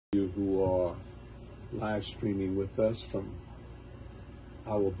You who are live streaming with us from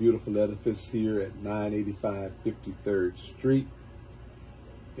our beautiful edifice here at 985 53rd Street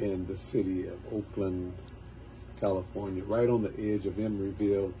in the city of Oakland, California, right on the edge of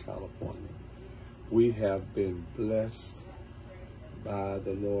Emeryville, California. We have been blessed by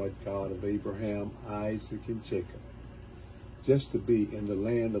the Lord God of Abraham, Isaac, and Jacob, just to be in the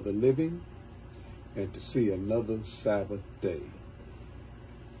land of the living and to see another Sabbath day.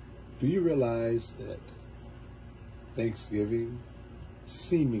 Do you realize that Thanksgiving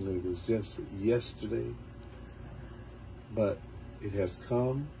seemingly was just yesterday, but it has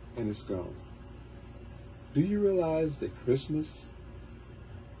come and it's gone? Do you realize that Christmas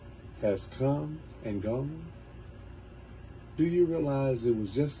has come and gone? Do you realize it was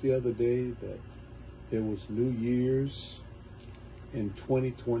just the other day that there was New Year's in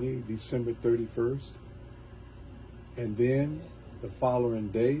 2020, December 31st, and then the following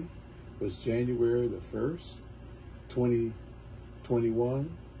day was January the 1st,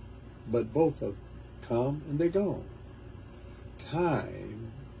 2021, but both have come and they're gone.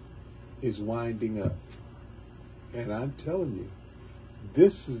 Time is winding up. And I'm telling you,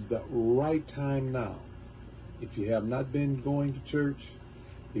 this is the right time now. If you have not been going to church,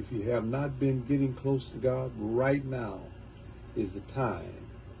 if you have not been getting close to God, right now is the time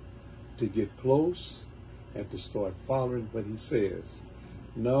to get close and to start following what he says.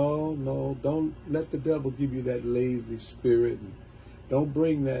 No, don't let the devil give you that lazy spirit. And don't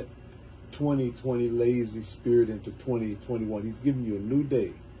bring that 2020 lazy spirit into 2021. He's giving you a new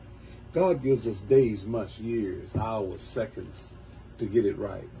day. God gives us days, months, years, hours, seconds to get it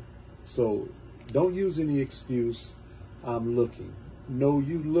right. So don't use any excuse, I'm looking. No,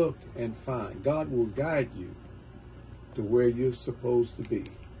 you look and find. God will guide you to where you're supposed to be.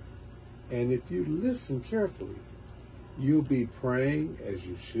 And if you listen carefully, you'll be praying as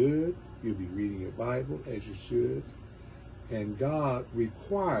you should. You'll be reading your Bible as you should. And God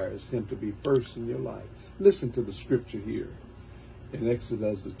requires him to be first in your life. Listen to the scripture here in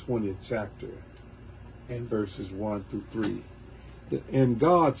Exodus, the 20th chapter, and verses 1 through 3. And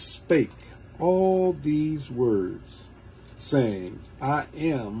God spake all these words, saying, I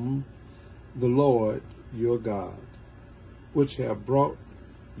am the Lord your God, which have brought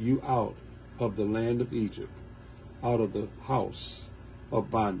you out of the land of Egypt, out of the house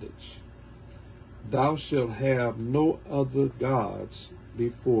of bondage. Thou shalt have no other gods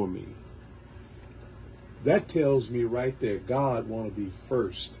before me. That tells me right there, God wants to be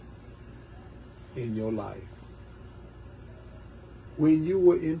first in your life. When you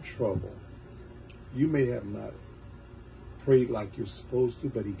were in trouble, you may have not prayed like you're supposed to,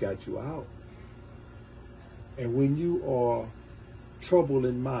 but he got you out. And when you are troubled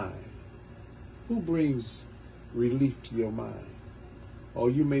in mind, who brings relief to your mind? Or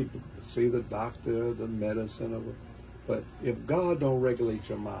you may say the doctor, the medicine, but if God don't regulate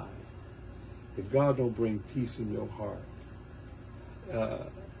your mind, if God don't bring peace in your heart,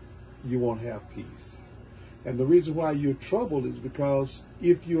 you won't have peace. And the reason why you're troubled is because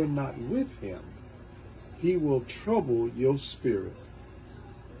if you're not with him, he will trouble your spirit.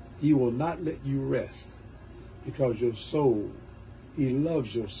 He will not let you rest because your soul, he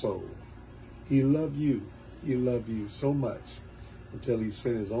loves your soul. He loved you. He loved you so much until he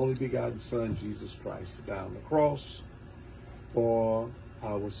sent his only begotten son, Jesus Christ, to die on the cross for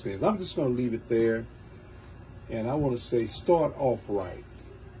our sins. I'm just going to leave it there. And I want to say, start off right.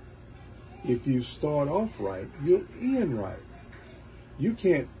 If you start off right, you'll end right. You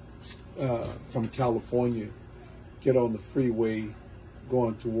can't, from California, get on the freeway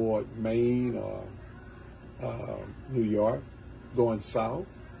going toward Maine or New York, going south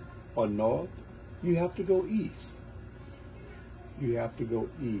or north. You have to go east. You have to go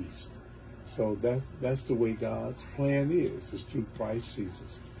east. So that's the way God's plan is through Christ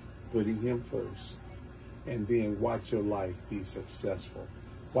Jesus, putting him first. And then watch your life be successful.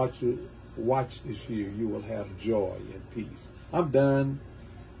 Watch this year. You will have joy and peace. I'm done.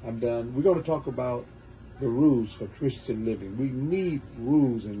 We're going to talk about the rules for Christian living. We need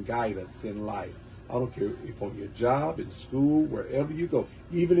rules and guidance in life. I don't care if on your job, in school, wherever you go,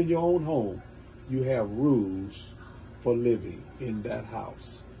 even in your own home, you have rules for living in that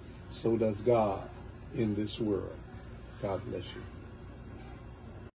house. So does God in this world. God bless you.